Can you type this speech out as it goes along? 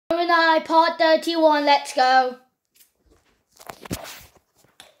Moon Knight Part 31. Let's go.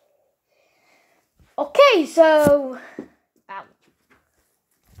 Okay, so...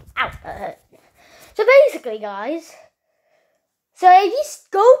 So basically, guys... So if you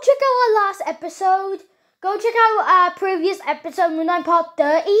go check out our last episode, go check out our previous episode, Moon Knight Part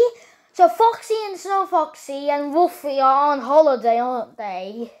 30. So Foxy and Snow Foxy and Wolfie are on holiday, aren't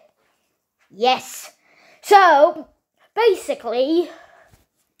they? Yes. So, basically...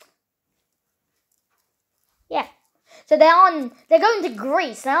 Yeah. So they're going to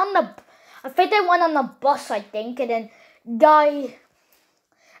Greece. I think they went on the bus,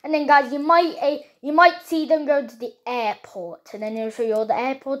 and then guys, you might see them go to the airport, and then they'll show you all the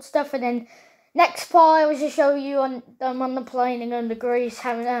airport stuff, and then next part I will just show you them on the plane and going to Greece,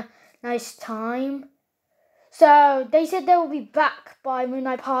 having a nice time. So they said they will be back by Moon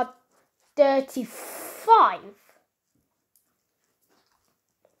Knight Part 35.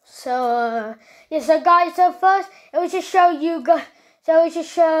 So so guys, so first it was just show you guys. So it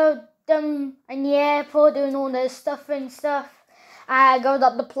just show them in the airport doing all their stuff and stuff. Going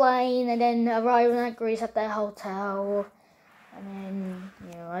up the plane and then arriving at Greece at their hotel. And then,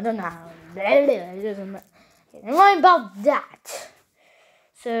 I don't know. It doesn't matter. Never mind about that.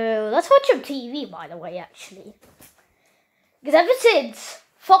 So, let's watch some TV, by the way, actually. Because ever since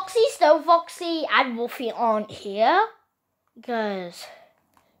Foxy, Snow Foxy, and Wolfie aren't here. Because,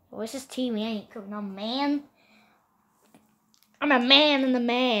 what's this TV ain't coming on, man? I'm a man in the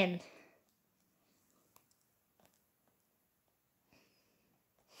man.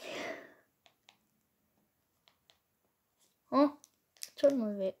 Huh? What's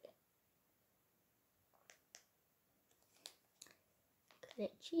wrong with it?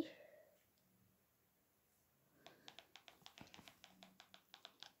 Glitchy.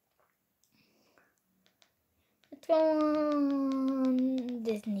 Let's go on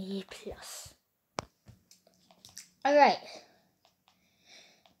Disney Plus. Alright.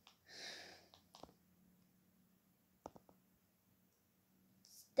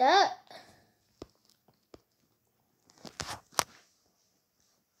 That.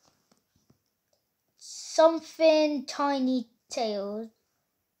 Something Tiny Tales.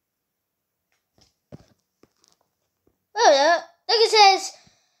 Oh, look, it says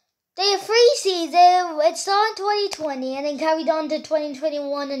they have 3 seasons. It started in 2020 and then carried on to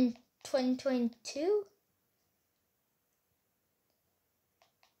 2021 and 2022.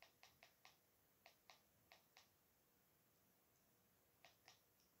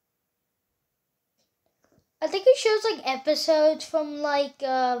 I think it shows like episodes from like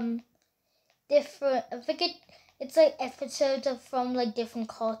different. I think it's like episodes from like different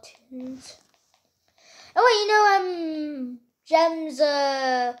cartoons. Oh wait, Gem's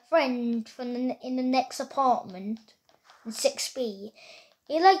friend from in the next apartment in 6B.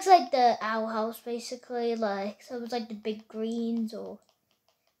 He likes like the owl house basically, like so it was like the big greens or.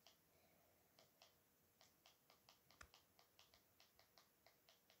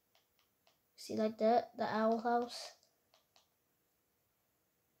 See like the owl house.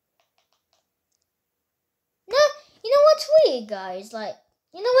 No, you know what's weird, guys? Like,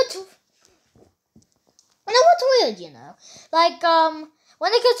 you know what's weird, Like,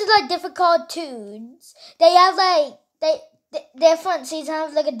 when it goes to like different cartoons, they have like their front season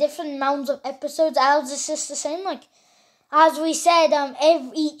have like a different amount of episodes. Ours is just the same. Like, as we said,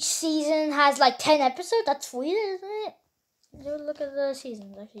 each season has like 10 episodes. That's weird, isn't it? Look at the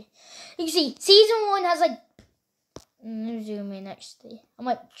seasons actually. You can see season 1 has like. Let me zoom in actually. I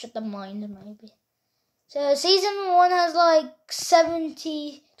might shut the mind maybe. So season 1 has like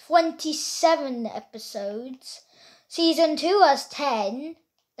 27 episodes. Season 2 has 10,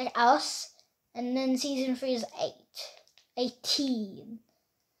 like us. And then season 3 is 18.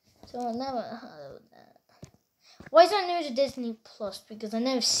 So I never heard of that. Why is that new to Disney Plus? Because I've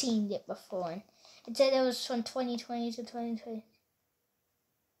never seen it before. It said it was from 2020 to 2020.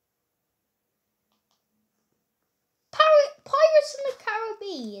 Pirates in the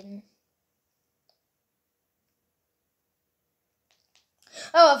Caribbean.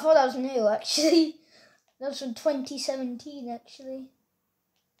 Oh, I thought that was new, actually. That was from 2017, actually.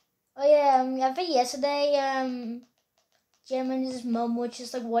 Oh, yeah, I think yesterday, Jem and his mum were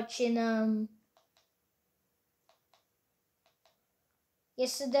just, like, watching,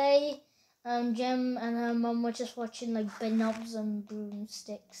 Yesterday, Jem and her mum were just watching, like, Knobs and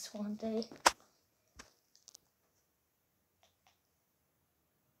Broomsticks one day.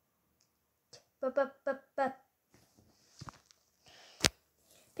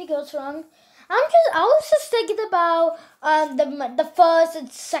 What's wrong? I was just thinking about the first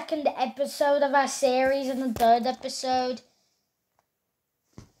and second episode of our series and the third episode.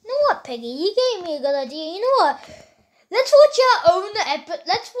 You know what, Piggy? You gave me a good idea. You know what? Let's watch our own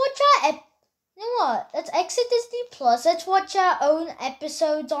you know what? Let's exit Disney Plus. Let's watch our own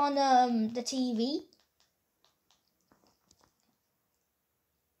episodes on the TV.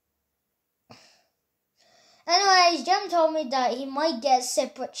 Anyways, Jem told me that he might get a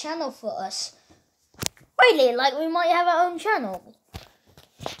separate channel for us. Really? Like we might have our own channel?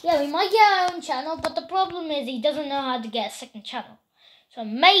 Yeah, we might get our own channel, but the problem is he doesn't know how to get a second channel. So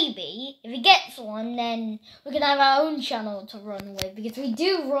maybe if he gets one, then we can have our own channel to run with, because we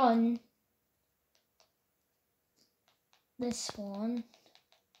do run this one.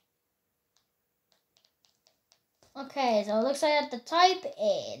 Okay, so it looks like I have to type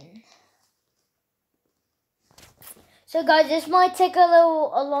in. So guys, this might take a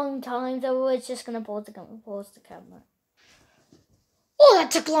long time, so we're just gonna pause the camera. Oh,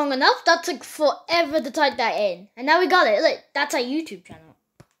 that took long enough. That took forever to type that in. And now we got it. Look, that's our YouTube channel.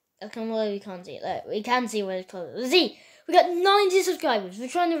 I can't believe we can't see it. Look, we can see what it's called. See, we got 90 subscribers. We're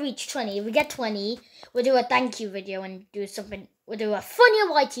trying to reach 20. If we get 20, we'll do a thank you video and do something. We'll do a funnier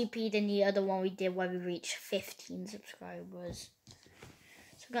YTP than the other one we did where we reached 15 subscribers.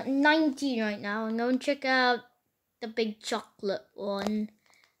 So we got 19 right now. I'm going to check out the big chocolate one.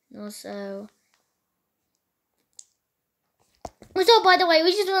 And also, by the way,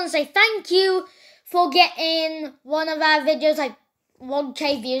 we just want to say thank you for getting one of our videos like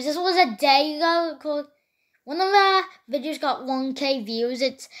 1K views. This was a day ago. One of our videos got 1K views.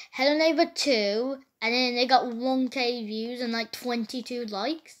 It's Hello Neighbor 2, and then they got 1K views and like 22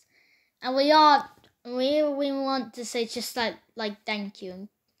 likes. And we want to say just like thank you.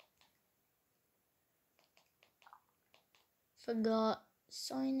 Forgot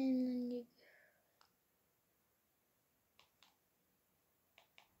sign in when you.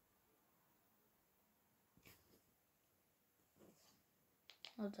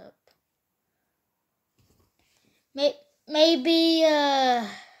 Hold up. Maybe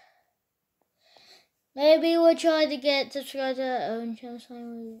we'll try to get subscribed to our own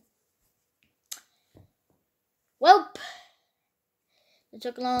channel. Welp, it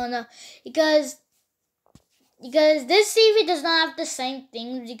took long enough because this TV does not have the same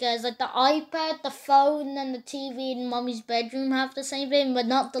things, because like the iPad, the phone, and the TV in Mommy's bedroom have the same thing, but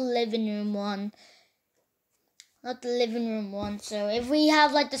not the living room one. Not the living room one. So if we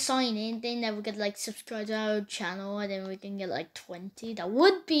have like the sign in thing that we could like subscribe to our channel and then we can get like 20, that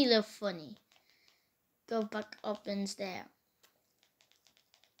would be a little funny. Go back up and there.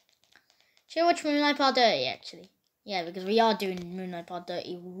 Should we watch Moonlight Part 30 actually? Yeah, because we are doing Moonlight Part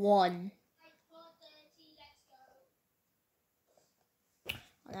 31. Oh,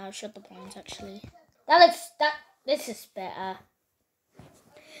 now shut the points actually. This is better.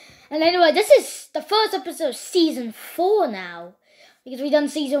 And anyway, this is the first episode of season 4 now. Because we've done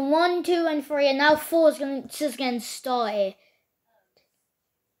season 1, 2, and 3, and now 4 is just getting started.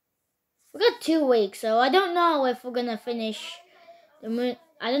 We got 2 weeks, so I don't know if we're gonna finish I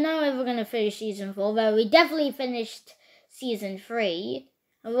don't know if we're gonna finish season 4, but we definitely finished season 3.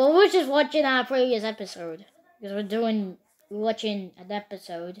 And we're just watching our previous episode. Because we're watching an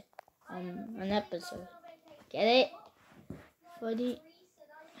episode. Get it? Funny.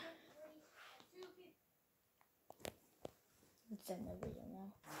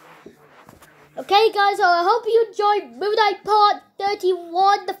 Okay guys, so I hope you enjoyed Moonlight Part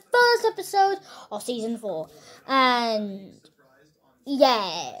 31, the first episode of season 4. And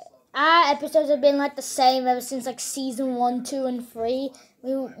yeah, our episodes have been like the same ever since like season 1, 2, and 3.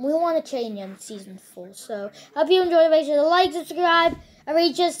 We want to change in season 4. So hope you enjoyed. Make sure to like, subscribe, and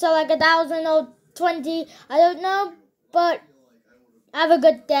reach us to like 1,000 or 20. I don't know, but have a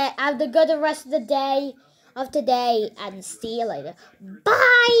good day. Have the good rest of the day of today, and see you later.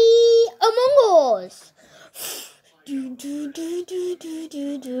 Bye, Among Us. Boom,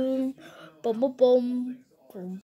 boom, boom, boom.